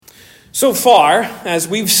So far, as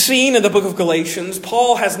we've seen in the book of Galatians,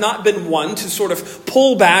 Paul has not been one to sort of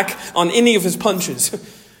pull back on any of his punches.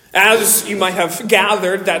 As you might have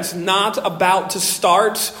gathered, that's not about to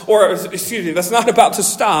stop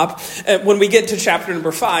when we get to chapter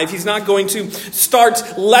number 5. He's not going to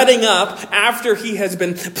start letting up after he has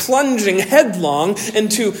been plunging headlong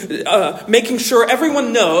into making sure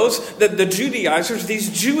everyone knows that the Judaizers, these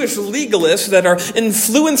Jewish legalists that are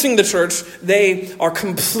influencing the church, they are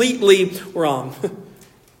completely wrong.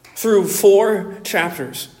 Through 4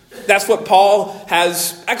 chapters. That's what Paul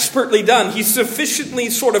has expertly done. He's sufficiently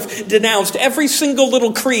sort of denounced every single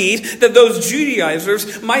little creed that those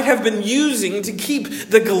Judaizers might have been using to keep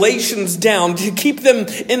the Galatians down, to keep them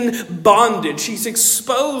in bondage. He's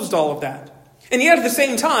exposed all of that. And yet at the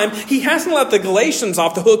same time, he hasn't let the Galatians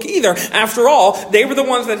off the hook either. After all, they were the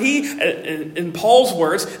ones that in Paul's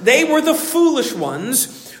words, they were the foolish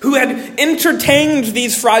ones who had entertained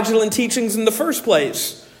these fraudulent teachings in the first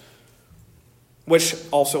place, which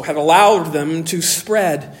also had allowed them to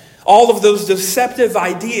spread all of those deceptive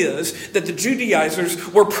ideas that the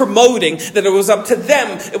Judaizers were promoting, that it was up to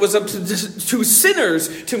them, it was up to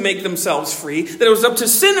sinners to make themselves free, that it was up to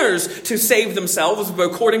sinners to save themselves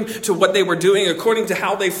according to what they were doing, according to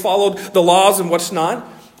how they followed the laws and what's not.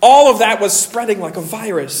 All of that was spreading like a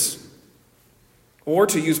virus. Or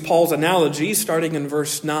to use Paul's analogy, starting in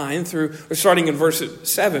verse 7,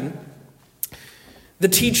 the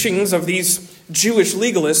teachings of these Jewish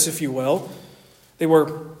legalists, if you will, they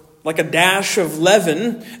were like a dash of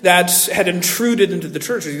leaven that had intruded into the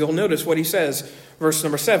churches. You'll notice what he says, verse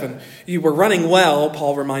number 7. You were running well,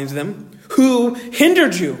 Paul reminds them. Who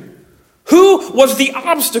hindered you? Who was the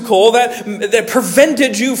obstacle that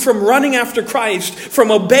prevented you from running after Christ, from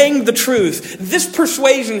obeying the truth? This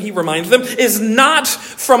persuasion, he reminds them, is not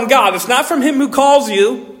from God. It's not from him who calls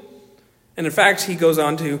you. And in fact, he goes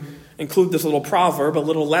on to include this little proverb, a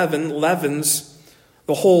little leaven leavens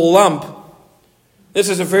the whole lump. This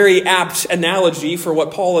is a very apt analogy for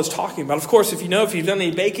what Paul is talking about. Of course, if you've done any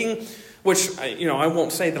baking, which I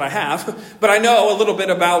won't say that I have, but I know a little bit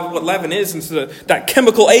about what leaven is. It's that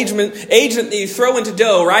chemical agent that you throw into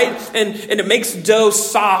dough, right? And it makes dough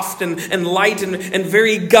soft and light and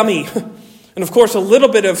very gummy. And of course, a little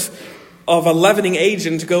bit of a leavening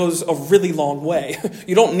agent goes a really long way.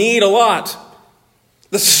 You don't need a lot.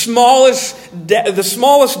 The smallest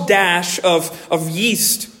dash of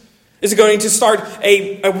yeast is going to start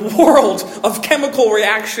a world of chemical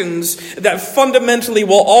reactions that fundamentally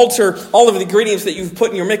will alter all of the ingredients that you've put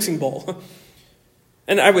in your mixing bowl.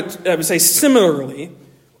 And I would say similarly,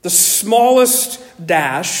 the smallest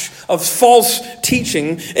dash of false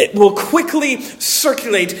teaching, it will quickly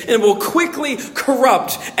circulate and it will quickly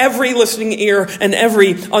corrupt every listening ear and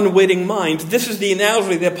every unwitting mind. This is the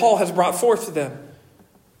analogy that Paul has brought forth to them.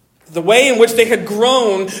 The way in which they had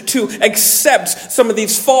grown to accept some of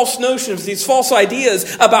these false notions, these false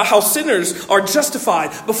ideas about how sinners are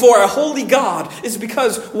justified before a holy God is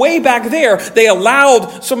because way back there, they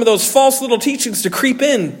allowed some of those false little teachings to creep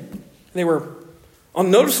in. They were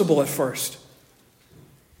unnoticeable at first,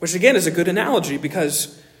 which again is a good analogy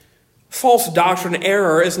because false doctrine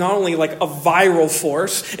error is not only like a viral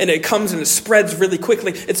force and it comes and it spreads really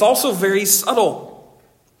quickly, it's also very subtle.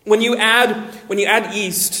 When you add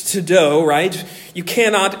yeast to dough, right, you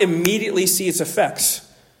cannot immediately see its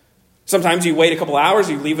effects. Sometimes you wait a couple hours,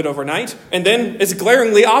 you leave it overnight, and then it's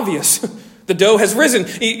glaringly obvious. The dough has risen.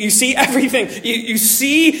 You see everything. You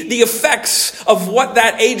see the effects of what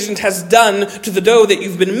that agent has done to the dough that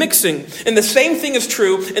you've been mixing. And the same thing is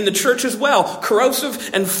true in the church as well. Corrosive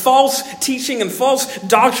and false teaching and false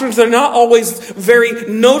doctrines, they're not always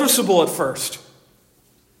very noticeable at first.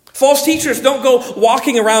 False teachers don't go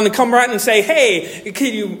walking around and come around and say, hey,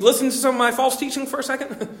 can you listen to some of my false teaching for a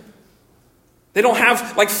second? They don't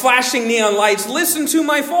have like flashing neon lights. Listen to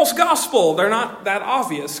my false gospel. They're not that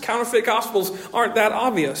obvious. Counterfeit gospels aren't that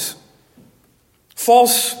obvious.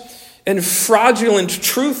 False and fraudulent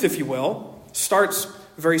truth, if you will, starts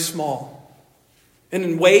very small and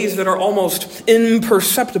in ways that are almost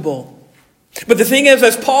imperceptible. But the thing is,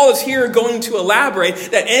 as Paul is here going to elaborate,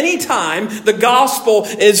 that anytime the gospel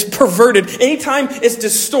is perverted, anytime it's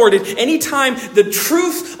distorted, anytime the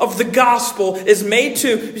truth of the gospel is made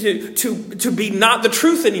to be not the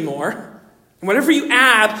truth anymore, whenever you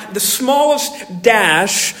add the smallest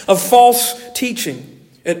dash of false teaching,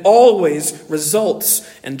 it always results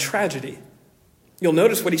in tragedy. You'll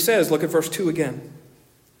notice what he says. Look at verse 2 again.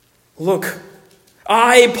 Look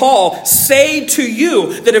I, Paul, say to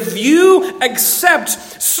you that if you accept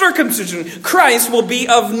circumcision, Christ will be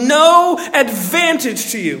of no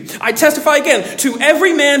advantage to you. I testify again to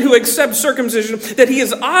every man who accepts circumcision that he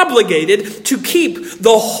is obligated to keep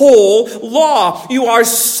the whole law. You are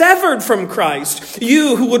severed from Christ.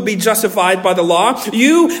 You who would be justified by the law,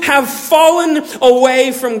 you have fallen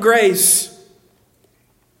away from grace.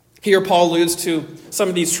 Here Paul alludes to some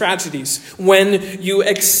of these tragedies. When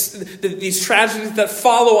these tragedies that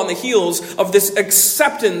follow on the heels of this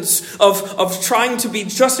acceptance of trying to be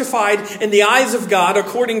justified in the eyes of God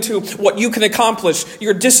according to what you can accomplish,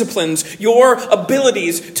 your disciplines, your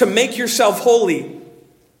abilities to make yourself holy.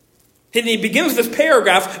 And he begins this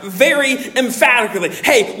paragraph very emphatically.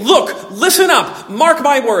 Hey, look, listen up, mark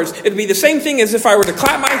my words. It'd be the same thing as if I were to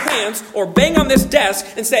clap my hands or bang on this desk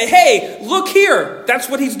and say, hey, look here. That's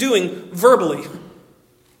what he's doing verbally.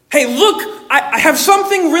 Hey, look, I have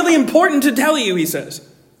something really important to tell you, he says.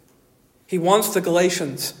 He wants the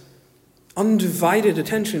Galatians undivided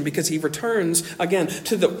attention because he returns again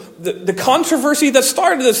to the controversy that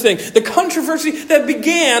started this thing, the controversy that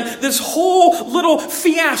began this whole little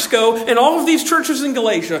fiasco in all of these churches in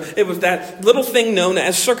Galatia. It was that little thing known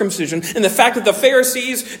as circumcision, and the fact that the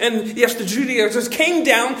Pharisees and yes, the Judaizers came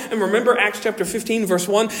down, and remember Acts chapter 15 verse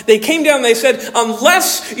 1, they came down and they said,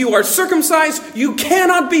 unless you are circumcised, you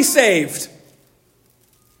cannot be saved.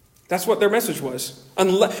 That's what their message was.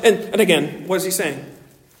 And again, what is he saying?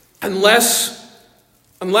 Unless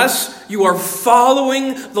you are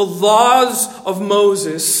following the laws of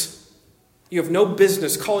Moses, you have no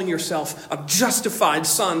business calling yourself a justified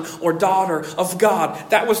son or daughter of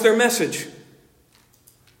God. That was their message.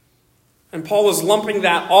 And Paul is lumping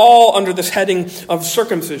that all under this heading of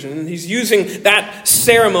circumcision. And he's using that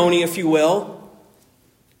ceremony, if you will,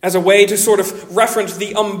 as a way to sort of reference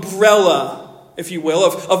the umbrella, if you will,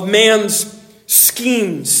 of man's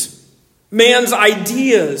schemes. Man's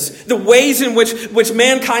ideas, the ways in which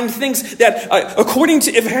mankind thinks that according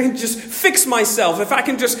to, if I can just fix myself, if I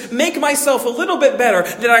can just make myself a little bit better,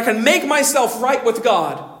 that I can make myself right with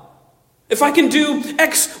God. If I can do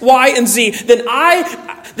X, Y, and Z, then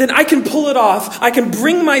I can pull it off. I can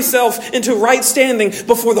bring myself into right standing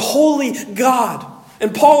before the holy God.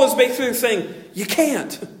 And Paul is basically saying, you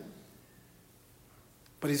can't.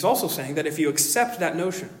 But he's also saying that if you accept that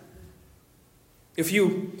notion, if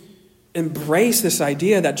you embrace this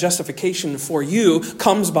idea that justification for you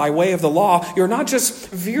comes by way of the law, you're not just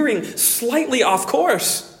veering slightly off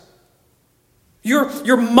course.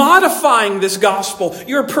 You're modifying this gospel.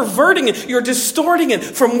 You're perverting it. You're distorting it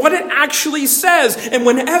from what it actually says. And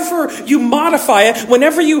whenever you modify it,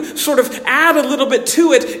 whenever you sort of add a little bit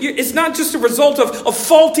to it, it's not just a result of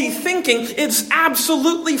faulty thinking. It's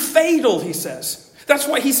absolutely fatal, he says. That's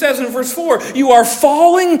what he says in verse 4. You are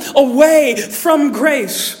falling away from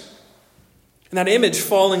grace. And that image,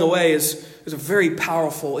 falling away, is a very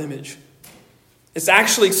powerful image. It's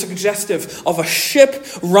actually suggestive of a ship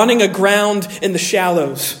running aground in the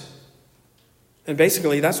shallows. And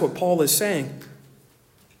basically, that's what Paul is saying.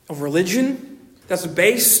 A religion that's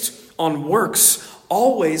based on works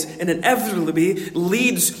always and inevitably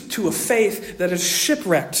leads to a faith that is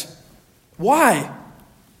shipwrecked. Why?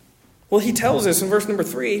 Well, he tells us in verse number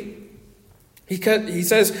 3. He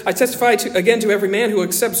says, I testify again to every man who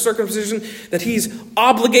accepts circumcision that he's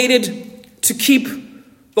obligated to keep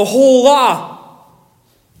the whole law.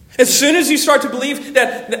 As soon as you start to believe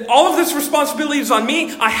that all of this responsibility is on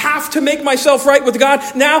me, I have to make myself right with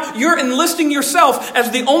God, now you're enlisting yourself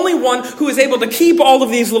as the only one who is able to keep all of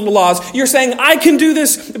these little laws. You're saying, I can do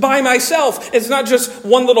this by myself. It's not just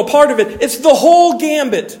one little part of it. It's the whole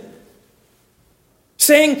gambit.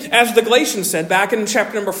 Saying, as the Galatians said back in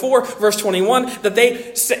chapter number 4, verse 21, that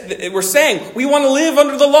they were saying, we want to live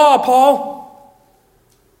under the law, Paul.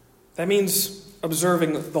 That means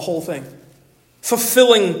observing the whole thing.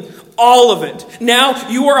 Fulfilling all of it. Now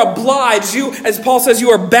you are obliged, as Paul says, you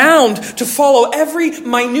are bound to follow every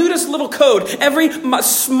minutest little code, every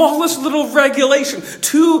smallest little regulation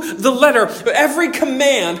to the letter, every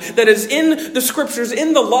command that is in the scriptures,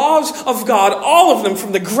 in the laws of God, all of them,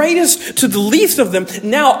 from the greatest to the least of them.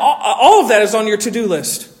 Now all of that is on your to-do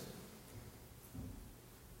list.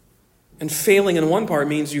 And failing in one part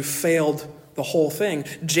means you failed the whole thing.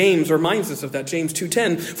 James reminds us of that. James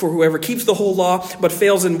 2:10, for whoever keeps the whole law but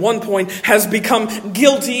fails in one point has become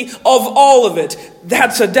guilty of all of it.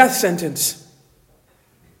 That's a death sentence.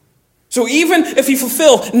 So even if you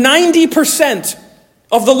fulfill 90%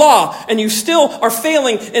 of the law and you still are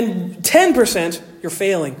failing in 10%, you're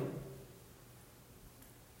failing.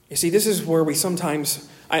 You see, this is where we sometimes,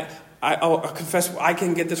 I'll confess I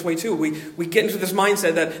can get this way too. We get into this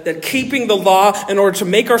mindset that keeping the law in order to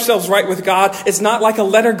make ourselves right with God is not like a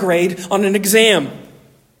letter grade on an exam.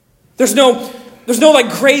 There's no like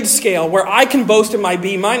grade scale where I can boast in my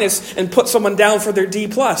B- and put someone down for their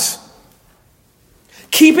D+.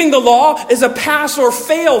 Keeping the law is a pass or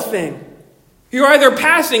fail thing. You're either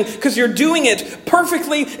passing because you're doing it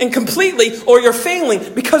perfectly and completely, or you're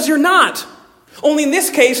failing because you're not. Only in this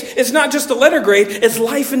case, it's not just a letter grade, it's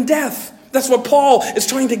life and death. That's what Paul is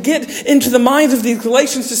trying to get into the minds of these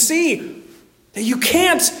Galatians to see. That you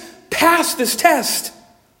can't pass this test.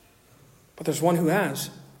 But there's one who has.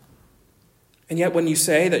 And yet when you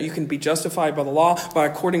say that you can be justified by the law, by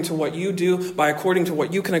according to what you do, by according to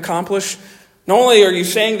what you can accomplish, not only are you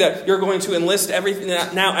saying that you're going to enlist everything,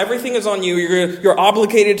 now everything is on you, you're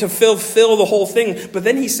obligated to fulfill the whole thing. But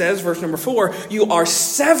then he says, verse number 4, you are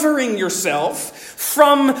severing yourself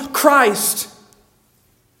from Christ.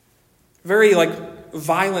 Very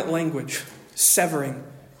violent language. Severing.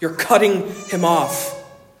 You're cutting him off.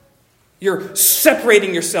 You're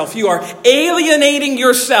separating yourself. You are alienating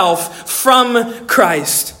yourself from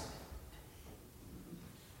Christ.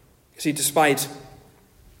 See, despite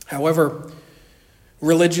however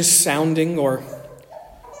religious sounding or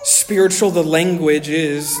spiritual the language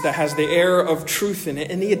is that has the air of truth in it,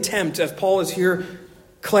 any attempt, as Paul is here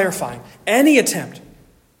clarifying, any attempt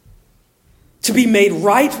to be made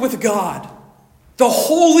right with God, the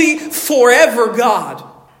holy forever God,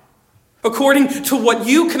 according to what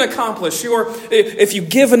you can accomplish, if you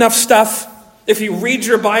give enough stuff, if you read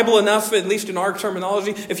your Bible enough, at least in our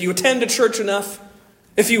terminology, if you attend a church enough,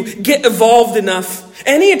 if you get evolved enough,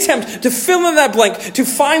 any attempt to fill in that blank, to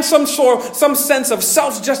find some sense of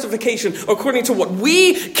self-justification according to what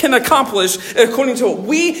we can accomplish, according to what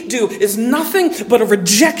we do, is nothing but a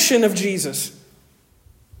rejection of Jesus.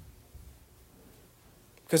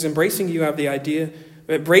 Because embracing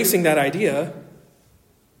that idea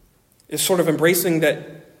is sort of embracing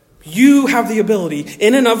that you have the ability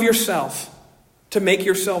in and of yourself to make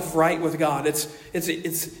yourself right with God.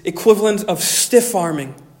 It's equivalent of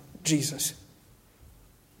stiff-arming Jesus.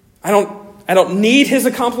 I don't need his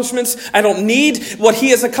accomplishments. I don't need what he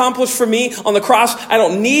has accomplished for me on the cross. I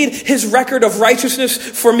don't need his record of righteousness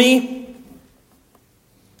for me.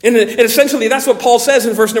 And essentially, that's what Paul says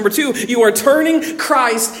in verse number 2. You are turning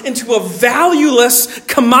Christ into a valueless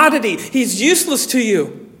commodity. He's useless to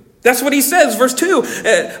you. That's what he says, verse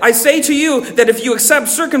 2. I say to you that if you accept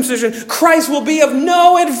circumcision, Christ will be of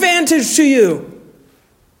no advantage to you.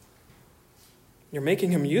 You're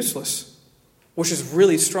making him useless, which is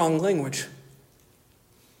really strong language.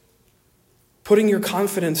 Putting your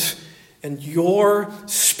confidence in your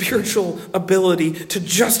spiritual ability to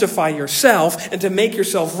justify yourself and to make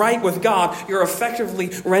yourself right with God, you're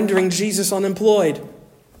effectively rendering Jesus unemployed.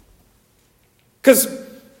 Because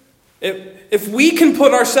if we can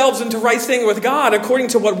put ourselves into right standing with God according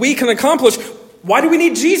to what we can accomplish, why do we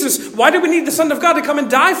need Jesus? Why do we need the Son of God to come and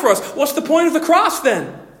die for us? What's the point of the cross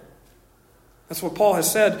then? That's what Paul has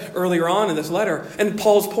said earlier on in this letter. And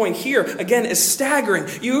Paul's point here, again, is staggering.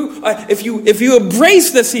 If you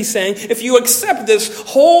embrace this, he's saying, if you accept this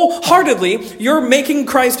wholeheartedly, you're making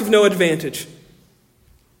Christ of no advantage.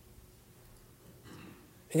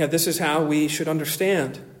 And yet this is how we should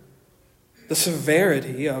understand the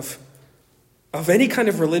severity of any kind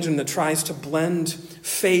of religion that tries to blend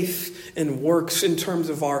faith and works in terms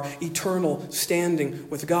of our eternal standing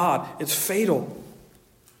with God. It's fatal.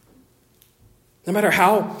 No matter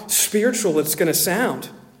how spiritual it's going to sound.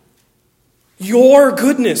 Your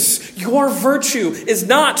goodness, your virtue is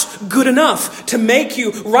not good enough to make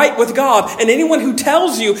you right with God. And anyone who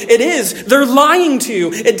tells you it is, they're lying to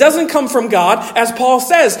you. It doesn't come from God, as Paul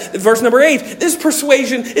says, verse number 8. This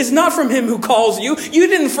persuasion is not from him who calls you. You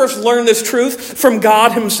didn't first learn this truth from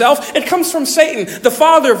God himself. It comes from Satan, the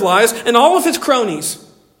father of lies, and all of his cronies.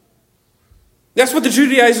 That's what the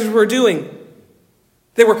Judaizers were doing.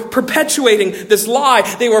 They were perpetuating this lie.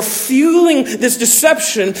 They were fueling this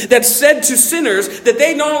deception that said to sinners that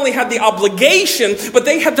they not only had the obligation, but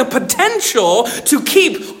they had the potential to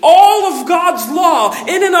keep all of God's law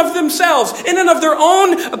in and of themselves, in and of their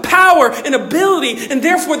own power and ability, and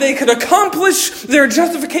therefore they could accomplish their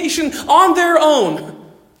justification on their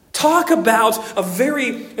own. Talk about a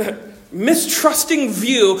very mistrusting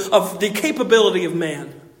view of the capability of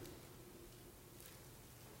man.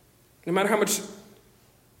 No matter how much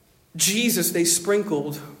Jesus they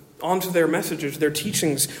sprinkled onto their messages, their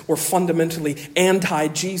teachings were fundamentally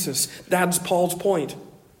anti-Jesus. That's Paul's point.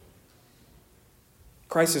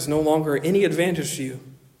 Christ is no longer any advantage to you.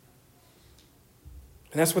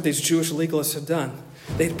 And that's what these Jewish legalists had done.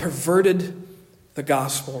 They had perverted the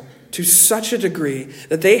gospel. to such a degree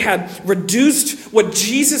that they had reduced what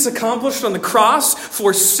Jesus accomplished on the cross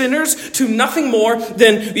for sinners to nothing more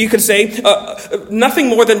than, you could say, nothing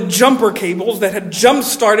more than jumper cables that had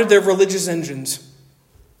jump-started their religious engines.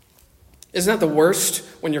 Isn't that the worst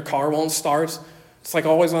when your car won't start? It's like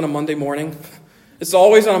always on a Monday morning. It's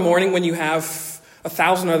always on a morning when you have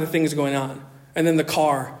 1,000 other things going on. And then the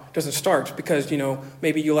car doesn't start because,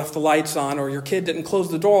 maybe you left the lights on or your kid didn't close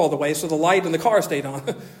the door all the way so the light in the car stayed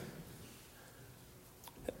on.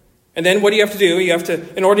 And then what do you have to do? You have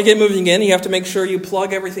to, in order to get moving again, you have to make sure you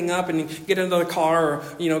plug everything up and get into the car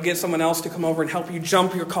or, get someone else to come over and help you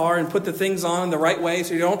jump your car and put the things on the right way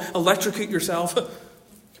so you don't electrocute yourself.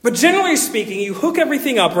 But generally speaking, you hook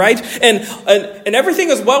everything up, right? And everything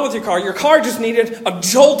is well with your car. Your car just needed a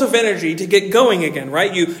jolt of energy to get going again,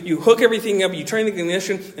 right? You hook everything up, you turn the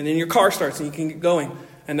ignition, and then your car starts and you can get going.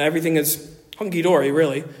 And everything is hunky-dory,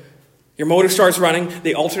 really. Your motor starts running,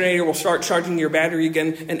 the alternator will start charging your battery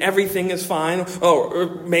again, and everything is fine. Or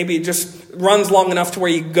maybe it just runs long enough to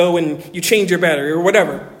where you go and you change your battery or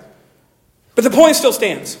whatever. But the point still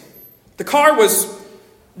stands. The car was,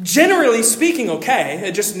 generally speaking, okay.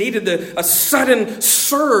 It just needed a sudden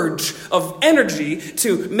surge of energy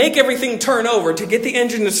to make everything turn over, to get the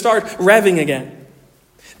engine to start revving again.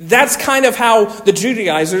 That's kind of how the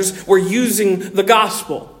Judaizers were using the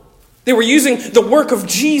gospel. They were using the work of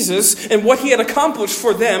Jesus and what he had accomplished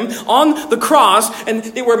for them on the cross, and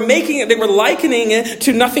they were likening it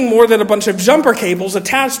to nothing more than a bunch of jumper cables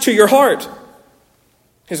attached to your heart.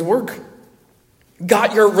 His work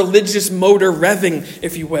got your religious motor revving,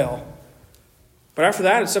 if you will. But after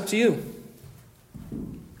that, it's up to you.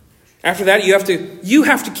 After that, you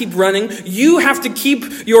have to keep running. You have to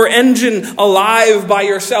keep your engine alive by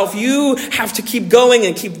yourself. You have to keep going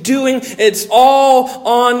and keep doing. It's all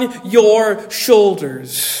on your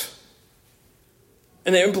shoulders.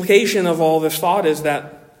 And the implication of all this thought is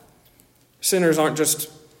that sinners aren't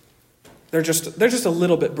they're just a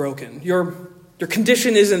little bit broken. Your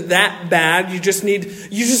condition isn't that bad. You just need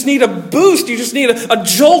a boost. You just need a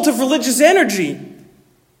jolt of religious energy,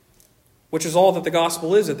 which is all that the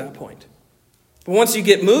gospel is at that point. But once you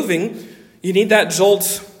get moving, you need that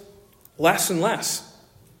jolt less and less.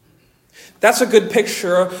 That's a good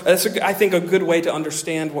picture. That's, I think, a good way to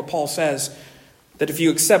understand what Paul says, that if you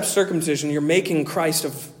accept circumcision, you're making Christ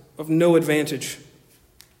of no advantage.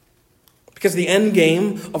 Because the end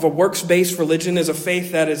game of a works-based religion is a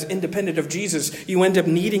faith that is independent of Jesus. You end up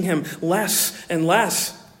needing him less and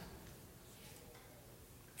less.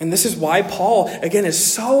 And this is why Paul, again, is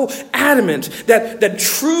so adamant that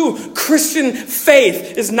true Christian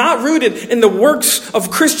faith is not rooted in the works of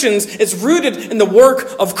Christians. It's rooted in the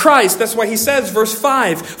work of Christ. That's why he says, verse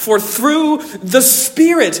 5, "For through the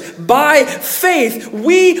Spirit, by faith,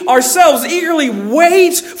 we ourselves eagerly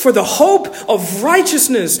wait for the hope of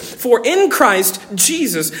righteousness. For in Christ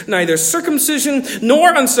Jesus, neither circumcision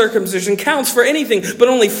nor uncircumcision counts for anything, but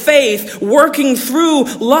only faith working through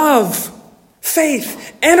love."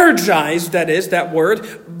 Faith, energized, that is, that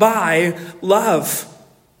word, by love.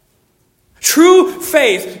 True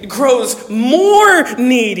faith grows more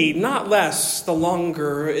needy, not less, the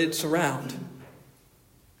longer it's around.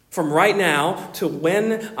 From right now to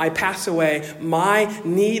when I pass away, my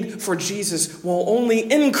need for Jesus will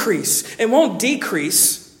only increase. It won't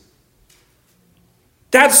decrease.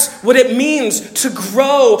 That's what it means to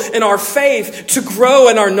grow in our faith, to grow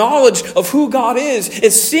in our knowledge of who God is.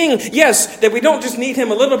 It's seeing, yes, that we don't just need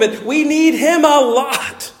him a little bit, we need him a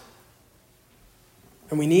lot.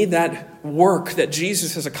 And we need that work that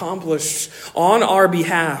Jesus has accomplished on our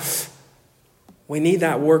behalf. We need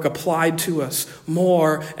that work applied to us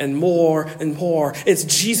more and more and more. It's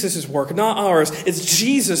Jesus' work, not ours. It's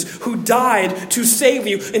Jesus who died to save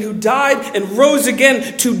you and who died and rose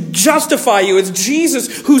again to justify you. It's Jesus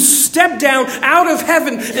who stepped down out of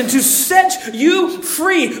heaven and to set you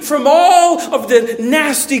free from all of the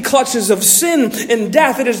nasty clutches of sin and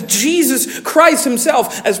death. It is Jesus Christ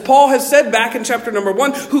himself, as Paul has said back in chapter number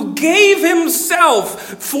 1, who gave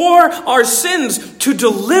himself for our sins to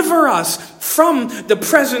deliver us from the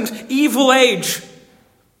present evil age.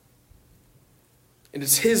 It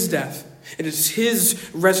is his death. It is his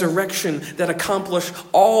resurrection that accomplish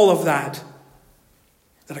all of that.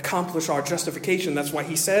 That accomplish our justification. That's why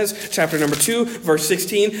he says, chapter number 2, verse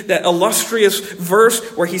 16, that illustrious verse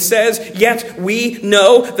where he says, "Yet we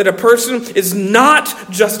know that a person is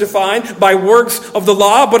not justified by works of the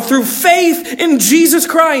law, but through faith in Jesus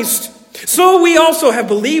Christ. So we also have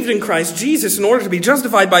believed in Christ Jesus in order to be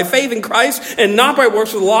justified by faith in Christ and not by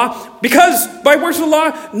works of the law, because by works of the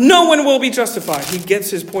law, no one will be justified." He gets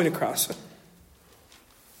his point across.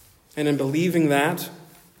 And in believing that,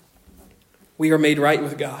 we are made right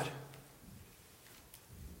with God.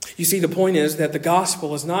 You see, the point is that the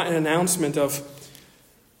gospel is not an announcement of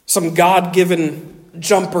some God-given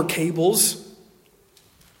jumper cables.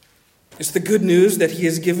 It's the good news that he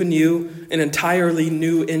has given you an entirely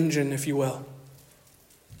new engine, if you will.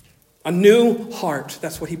 A new heart.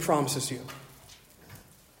 That's what he promises you.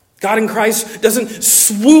 God in Christ doesn't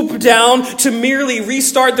swoop down to merely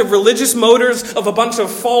restart the religious motors of a bunch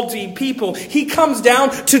of faulty people. He comes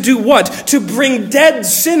down to do what? To bring dead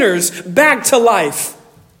sinners back to life.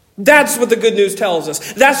 That's what the good news tells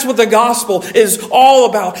us. That's what the gospel is all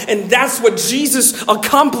about. And that's what Jesus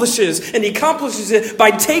accomplishes. And he accomplishes it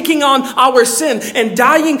by taking on our sin and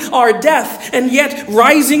dying our death and yet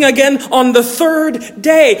rising again on the third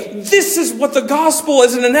day. This is what the gospel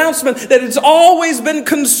is, an announcement that it's always been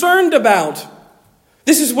concerned about.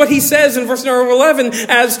 This is what he says in verse number 11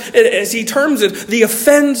 as he terms it, the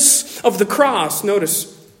offense of the cross.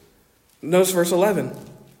 Notice verse 11.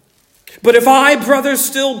 But if I, brothers,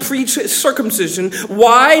 still preach circumcision,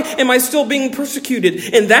 why am I still being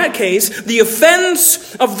persecuted? In that case, the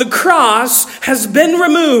offense of the cross has been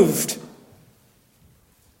removed.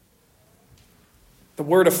 The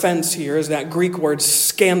word offense here is that Greek word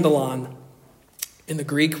scandalon in the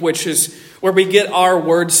Greek, which is where we get our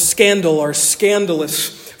word scandal or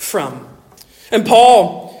scandalous from. And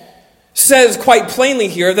Paul says quite plainly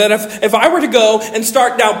here that if I were to go and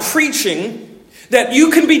start now preaching that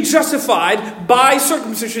you can be justified by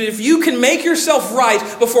circumcision, if you can make yourself right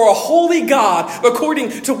before a holy God according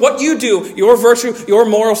to what you do, your virtue, your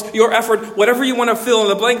morals, your effort, whatever you want to fill in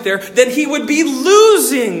the blank there, then he would be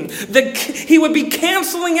losing, he would be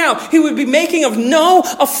canceling out, he would be making of no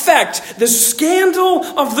effect the scandal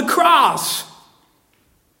of the cross.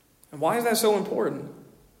 And why is that so important?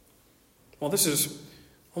 Well, this is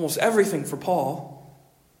almost everything for Paul.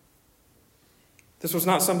 This was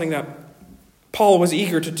not something that Paul was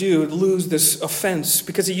eager to do, lose this offense,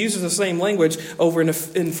 because he uses the same language over in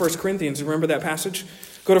 1 Corinthians. Remember that passage?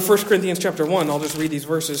 Go to 1 Corinthians chapter 1. I'll just read these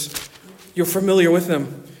verses. You're familiar with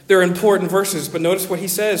them. They're important verses, but notice what he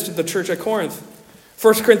says to the church at Corinth.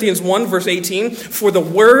 1 Corinthians 1, verse 18, for the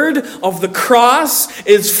word of the cross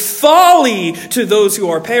is folly to those who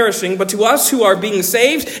are perishing, but to us who are being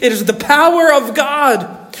saved, it is the power of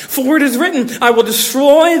God. For it is written, I will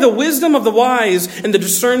destroy the wisdom of the wise, and the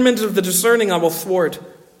discernment of the discerning I will thwart.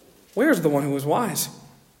 Where is the one who is wise?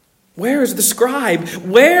 Where is the scribe?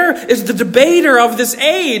 Where is the debater of this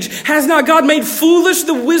age? Has not God made foolish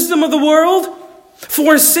the wisdom of the world?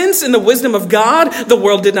 For since in the wisdom of God, the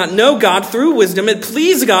world did not know God through wisdom, it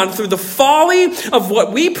pleased God through the folly of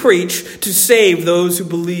what we preach to save those who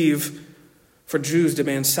believe. For Jews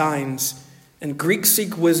demand signs, and Greeks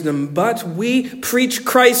seek wisdom, but we preach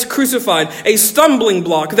Christ crucified, a stumbling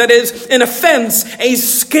block, that is, an offense, a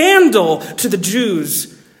scandal to the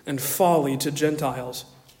Jews, and folly to Gentiles.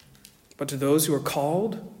 But to those who are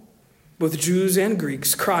called, both Jews and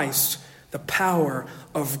Greeks, Christ, the power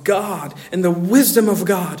of God and the wisdom of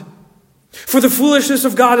God. For the foolishness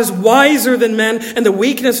of God is wiser than men, and the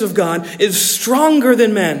weakness of God is stronger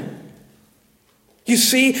than men. You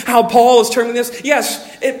see how Paul is terming this?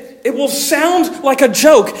 Yes, it will sound like a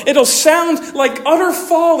joke. It'll sound like utter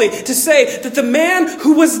folly to say that the man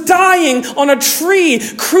who was dying on a tree,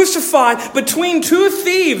 crucified between two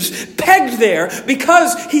thieves, pegged there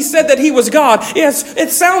because he said that he was God. Yes,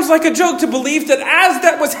 it sounds like a joke to believe that as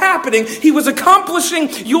that was happening, he was accomplishing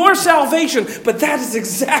your salvation. But that is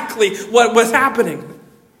exactly what was happening.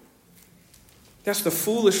 That's the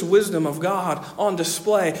foolish wisdom of God on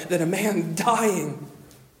display, that a man dying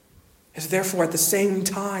is therefore at the same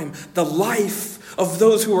time the life of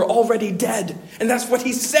those who are already dead. And that's what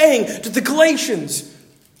he's saying to the Galatians.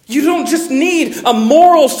 You don't just need a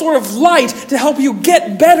moral sort of light to help you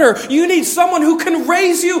get better. You need someone who can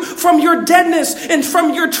raise you from your deadness and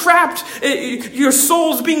from your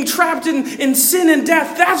souls being trapped in sin and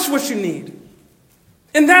death. That's what you need.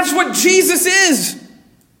 And that's what Jesus is.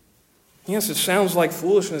 Yes, it sounds like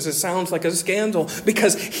foolishness. It sounds like a scandal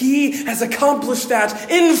because he has accomplished that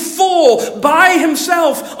in full by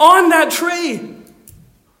himself on that tree.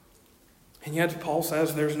 And yet Paul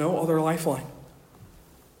says there's no other lifeline.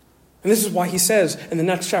 And this is why he says in the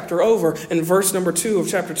next chapter over, in verse number 2 of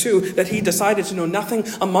chapter 2, that he decided to know nothing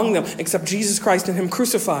among them except Jesus Christ and him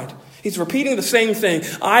crucified. He's repeating the same thing.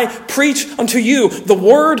 I preach unto you the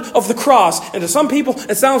word of the cross. And to some people,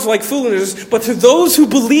 it sounds like foolishness. But to those who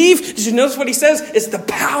believe, did you notice what he says? It's the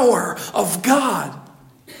power of God.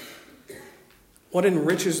 What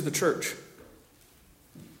enriches the church?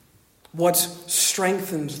 What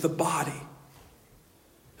strengthens the body?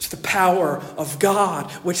 It's the power of God,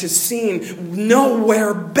 which is seen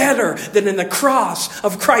nowhere better than in the cross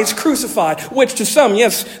of Christ crucified, which to some,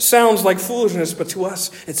 yes, sounds like foolishness, but to us,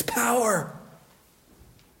 it's power.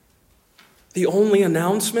 The only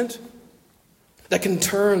announcement that can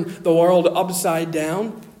turn the world upside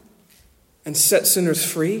down and set sinners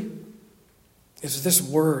free is this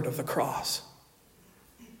word of the cross,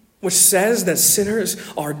 which says that sinners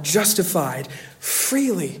are justified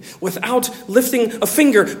freely without lifting a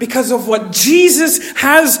finger because of what Jesus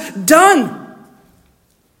has done.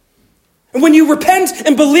 And when you repent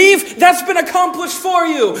and believe, that's been accomplished for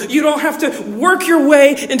you. You don't have to work your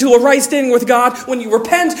way into a right standing with God. When you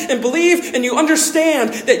repent and believe and you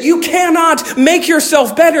understand that you cannot make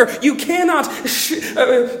yourself better, you cannot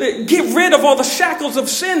get rid of all the shackles of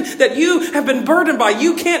sin that you have been burdened by.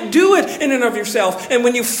 You can't do it in and of yourself. And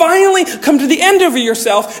when you finally come to the end of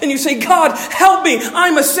yourself and you say, God, help me,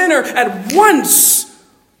 I'm a sinner, at once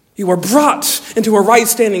you are brought into a right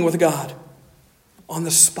standing with God on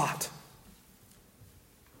the spot.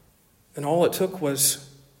 And all it took was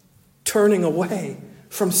turning away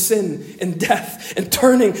from sin and death and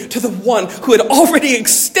turning to the one who had already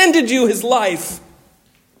extended you his life.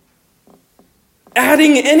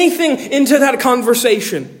 Adding anything into that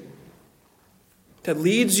conversation that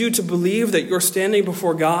leads you to believe that your standing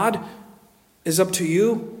before God is up to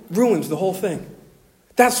you ruins the whole thing.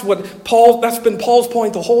 That's been Paul's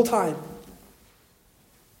point the whole time.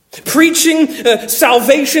 Preaching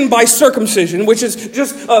salvation by circumcision, which is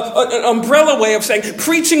just an umbrella way of saying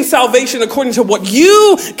preaching salvation according to what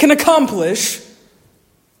you can accomplish,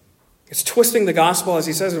 it's twisting the gospel, as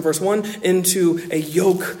he says in verse 1, into a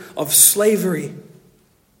yoke of slavery.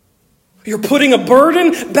 You're putting a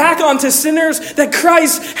burden back onto sinners that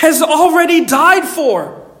Christ has already died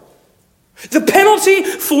for. The penalty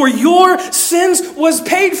for your sins was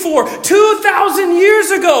paid for 2,000 years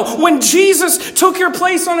ago when Jesus took your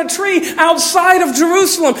place on a tree outside of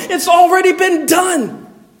Jerusalem. It's already been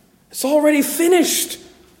done. It's already finished.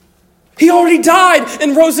 He already died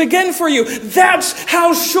and rose again for you. That's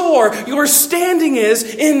how sure your standing is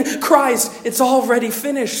in Christ. It's already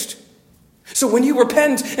finished. So when you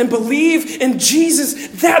repent and believe in Jesus,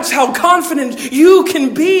 that's how confident you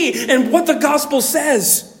can be in what the gospel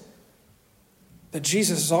says. That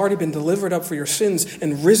Jesus has already been delivered up for your sins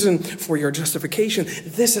and risen for your justification.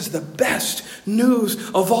 This is the best news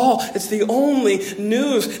of all. It's the only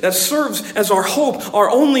news that serves as our hope, our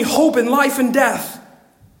only hope in life and death.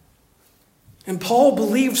 And Paul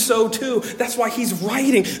believed so too. That's why he's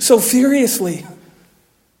writing so furiously.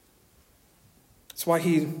 That's why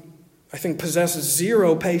he, I think, possesses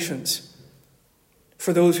zero patience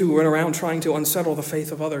for those who run around trying to unsettle the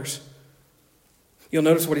faith of others. You'll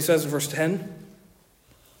notice what he says in verse 10.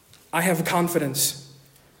 I have confidence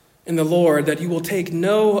in the Lord that you will take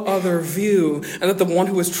no other view, and that the one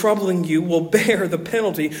who is troubling you will bear the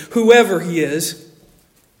penalty, whoever he is.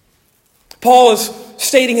 Paul is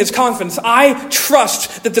stating his confidence. I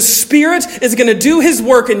trust that the Spirit is going to do his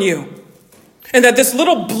work in you. And that this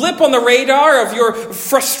little blip on the radar of your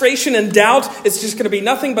frustration and doubt is just going to be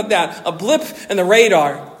nothing but that, a blip in the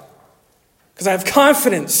radar. Because I have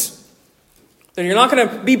confidence that you're not going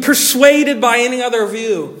to be persuaded by any other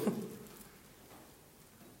view.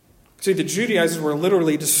 See, the Judaizers were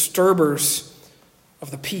literally disturbers of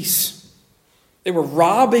the peace. They were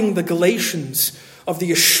robbing the Galatians of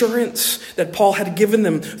the assurance that Paul had given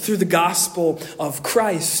them through the gospel of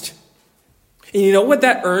Christ. And you know what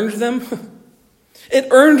that earned them? It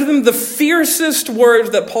earned them the fiercest words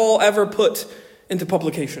that Paul ever put into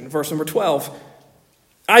publication. Verse number 12.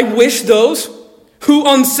 I wish those who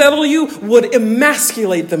unsettle you would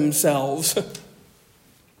emasculate themselves.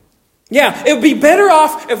 Yeah, it would be better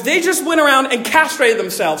off if they just went around and castrated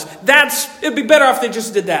themselves. It'd be better off if they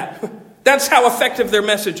just did that. That's how effective their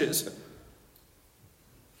message is.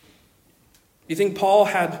 You think Paul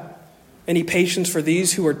had any patience for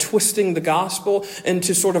these who are twisting the gospel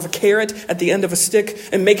into sort of a carrot at the end of a stick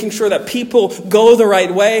and making sure that people go the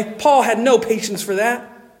right way? Paul had no patience for that.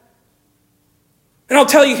 And I'll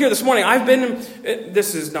tell you here this morning,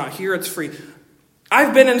 this is not here, it's free.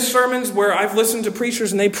 I've been in sermons where I've listened to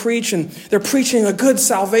preachers and they preach and they're preaching a good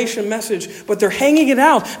salvation message, but they're hanging it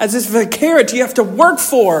out as if a carrot you have to work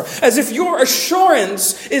for, as if your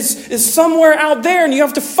assurance is somewhere out there and you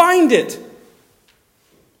have to find it.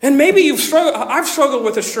 And maybe I've struggled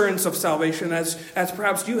with assurance of salvation as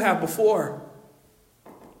perhaps you have before.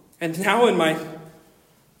 And now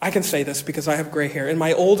I can say this because I have gray hair, in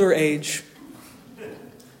my older age,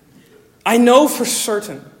 I know for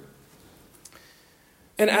certain,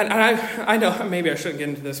 and I know maybe I shouldn't get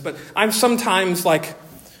into this, but I'm sometimes like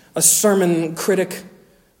a sermon critic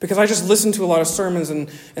Because I just listen to a lot of sermons,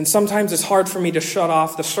 and sometimes it's hard for me to shut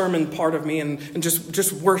off the sermon part of me and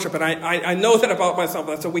just worship. And I know that about myself.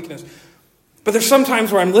 That's a weakness. But there's some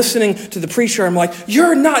times where I'm listening to the preacher. I'm like,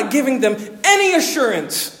 you're not giving them any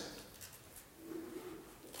assurance.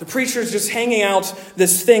 The preacher's just hanging out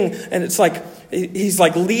this thing, and it's like he's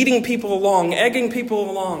like leading people along, egging people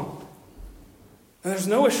along. And there's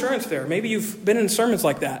no assurance there. Maybe you've been in sermons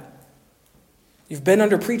like that. You've been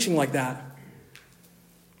under preaching like that,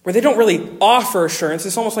 where they don't really offer assurance.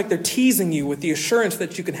 It's almost like they're teasing you with the assurance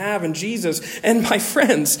that you can have in Jesus. And my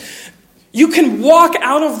friends, you can walk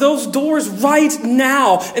out of those doors right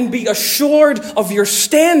now and be assured of your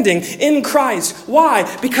standing in Christ.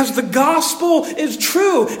 Why? Because the gospel is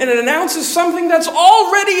true and it announces something that's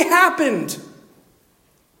already happened.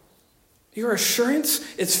 Your assurance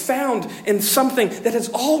is found in something that has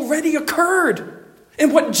already occurred.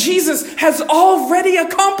 And what Jesus has already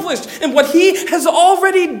accomplished and what he has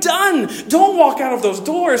already done. Don't walk out of those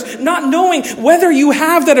doors not knowing whether you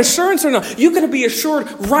have that assurance or not. You're going to be assured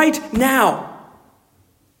right now.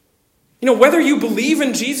 You know, whether you believe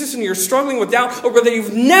in Jesus and you're struggling with doubt, or whether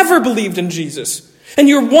you've never believed in Jesus and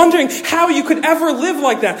you're wondering how you could ever live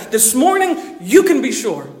like that, this morning you can be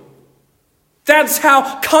sure. That's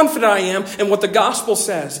how confident I am in what the gospel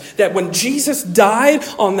says. That when Jesus died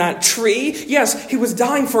on that tree, yes, he was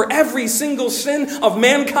dying for every single sin of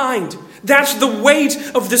mankind. That's the weight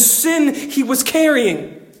of the sin he was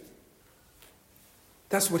carrying.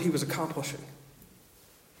 That's what he was accomplishing.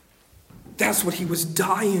 That's what he was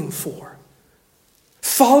dying for.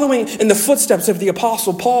 Following in the footsteps of the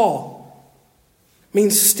Apostle Paul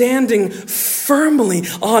means standing firmly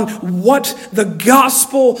on what the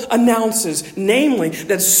gospel announces. Namely,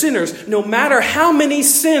 that sinners, no matter how many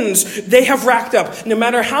sins they have racked up, no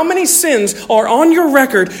matter how many sins are on your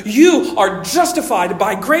record, you are justified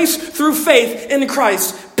by grace through faith in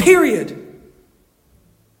Christ, period.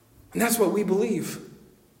 And that's what we believe.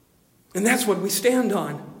 And that's what we stand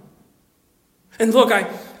on. And look,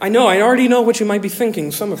 I know, I already know what you might be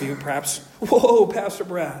thinking, some of you perhaps. Whoa, Pastor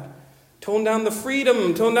Brad. Tone down the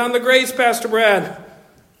freedom, tone down the grace, Pastor Brad.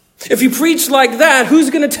 If you preach like that,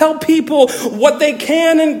 who's going to tell people what they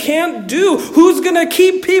can and can't do? Who's going to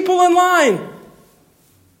keep people in line?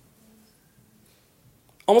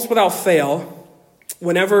 Almost without fail,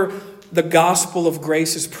 whenever the gospel of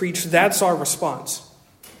grace is preached, that's our response.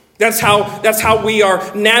 That's how we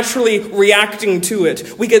are naturally reacting to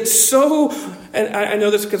it. We get so, and I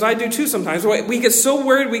know this because I do too sometimes, we get so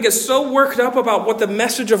worried, we get so worked up about what the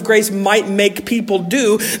message of grace might make people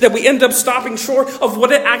do that we end up stopping short of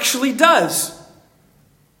what it actually does.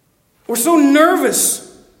 We're so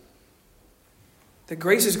nervous that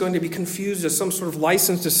grace is going to be confused as some sort of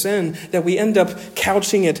license to sin that we end up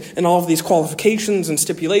couching it in all of these qualifications and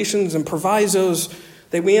stipulations and provisos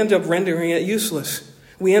that we end up rendering it useless.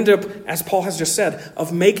 We end up, as Paul has just said,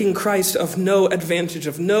 of making Christ of no advantage,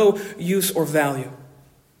 of no use or value.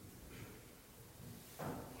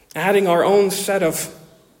 Adding our own set of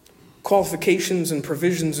qualifications and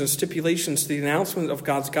provisions and stipulations to the announcement of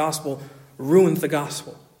God's gospel ruins the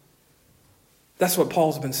gospel. That's what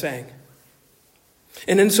Paul's been saying.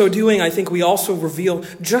 And in so doing, I think we also reveal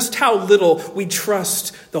just how little we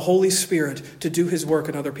trust the Holy Spirit to do his work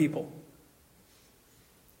in other people.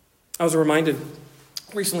 I was reminded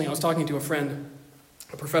recently, I was talking to a friend,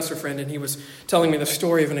 a professor friend, and he was telling me the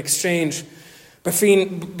story of an exchange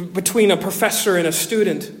between a professor and a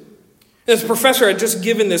student. This professor had just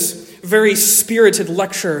given this very spirited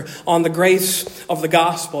lecture on the grace of the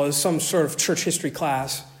gospel as some sort of church history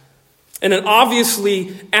class. And an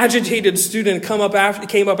obviously agitated student came up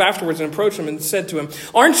afterwards and approached him and said to him,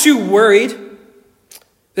 "Aren't you worried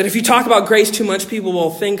that if you talk about grace too much, people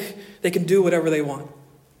will think they can do whatever they want?"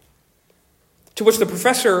 To which the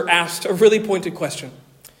professor asked a really pointed question.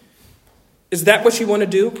 "Is that what you want to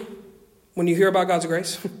do when you hear about God's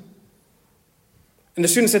grace?" And the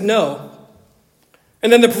student said, "No."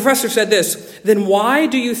 And then the professor said this, "Then why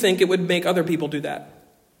do you think it would make other people do that?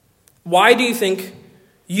 Why do you think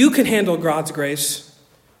you can handle God's grace,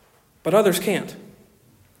 but others can't?"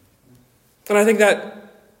 And I think that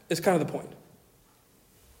is kind of the point.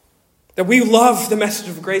 That we love the message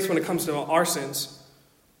of grace when it comes to our sins,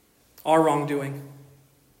 our wrongdoing,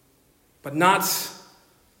 but not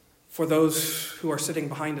for those who are sitting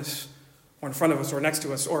behind us or in front of us or next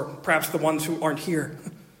to us, or perhaps the ones who aren't here.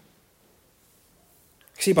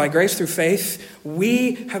 See, by grace through faith,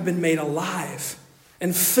 we have been made alive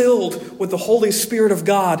and filled with the Holy Spirit of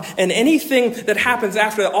God. And anything that happens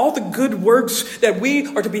after that, all the good works that we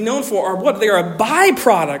are to be known for are what? They are a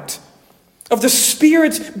byproduct of the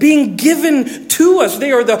Spirit being given to us.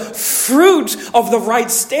 They are the fruit of the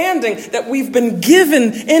right standing that we've been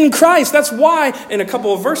given in Christ. That's why, in a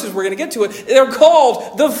couple of verses we're going to get to it, they're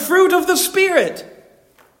called the fruit of the Spirit.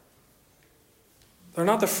 They're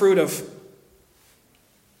not the fruit of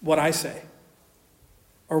what I say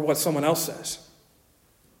or what someone else says.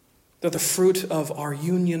 They're the fruit of our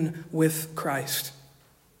union with Christ.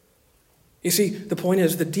 You see, the point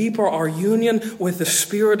is, the deeper our union with the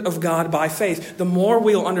Spirit of God by faith, the more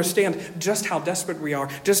we'll understand just how desperate we are,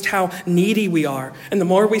 just how needy we are. And the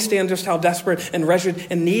more we stand just how desperate and wretched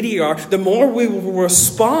and needy we are, the more we will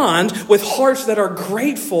respond with hearts that are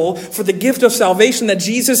grateful for the gift of salvation that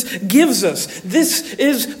Jesus gives us. This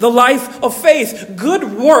is the life of faith.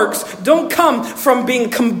 Good works don't come from being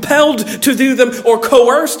compelled to do them or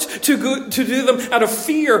coerced to do them out of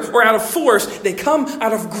fear or out of force. They come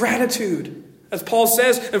out of gratitude. As Paul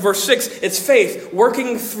says in verse 6, it's faith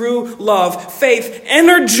working through love. Faith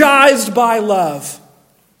energized by love.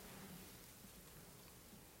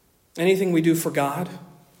 Anything we do for God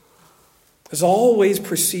is always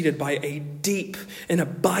preceded by a deep and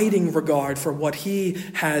abiding regard for what He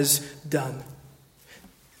has done.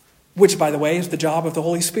 Which, by the way, is the job of the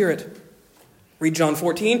Holy Spirit. Read John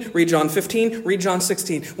 14, read John 15, read John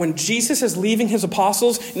 16. When Jesus is leaving his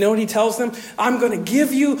apostles, you know what he tells them? I'm going to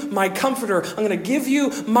give you my comforter. I'm going to give you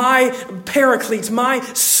my paraclete, my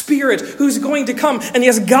Spirit, who's going to come and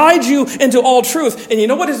yes, guide you into all truth. And you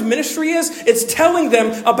know what his ministry is? It's telling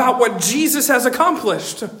them about what Jesus has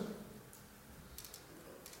accomplished. The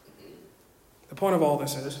point of all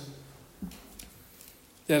this is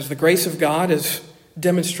that as the grace of God is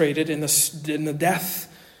demonstrated in the death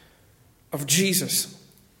of Jesus.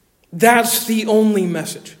 That's the only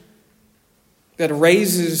message that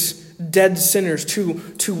raises dead sinners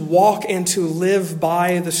to walk and to live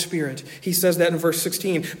by the Spirit. He says that in verse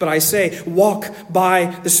 16. But I say, walk by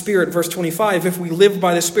the Spirit. Verse 25, if we live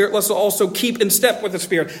by the Spirit, let's also keep in step with the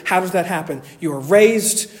Spirit. How does that happen? You are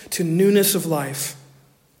raised to newness of life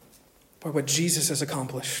by what Jesus has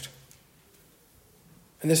accomplished.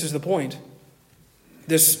 And this is the point.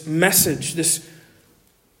 This message, this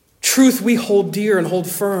truth we hold dear and hold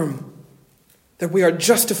firm, that we are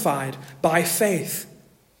justified by faith.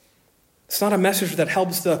 It's not a message that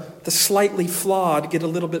helps the slightly flawed get a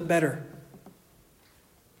little bit better.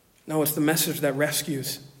 No, it's the message that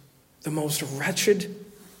rescues the most wretched,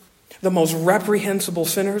 the most reprehensible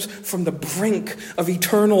sinners from the brink of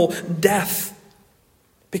eternal death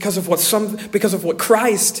because of what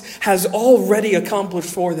Christ has already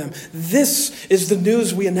accomplished for them. This is the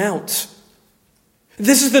news we announce.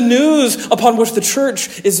 This is the news upon which the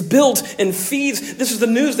church is built and feeds. This is the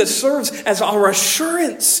news that serves as our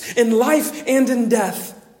assurance in life and in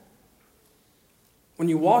death. When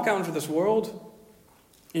you walk out into this world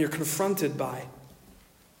and you're confronted by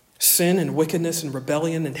sin and wickedness and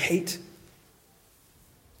rebellion and hate,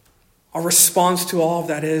 our response to all of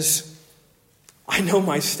that is, I know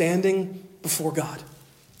my standing before God.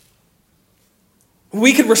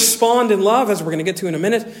 We can respond in love, as we're going to get to in a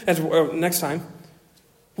minute, next time.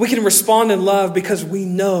 We can respond in love because we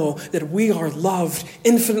know that we are loved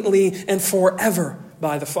infinitely and forever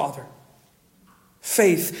by the Father.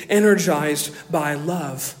 Faith energized by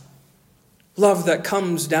love. Love that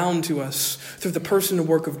comes down to us through the person and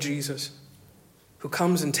work of Jesus, who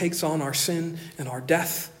comes and takes on our sin and our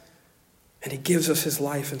death, and He gives us His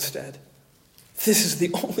life instead. This is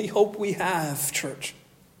the only hope we have, church.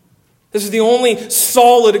 This is the only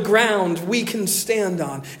solid ground we can stand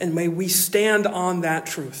on, and may we stand on that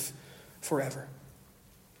truth forever.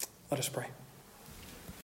 Let us pray.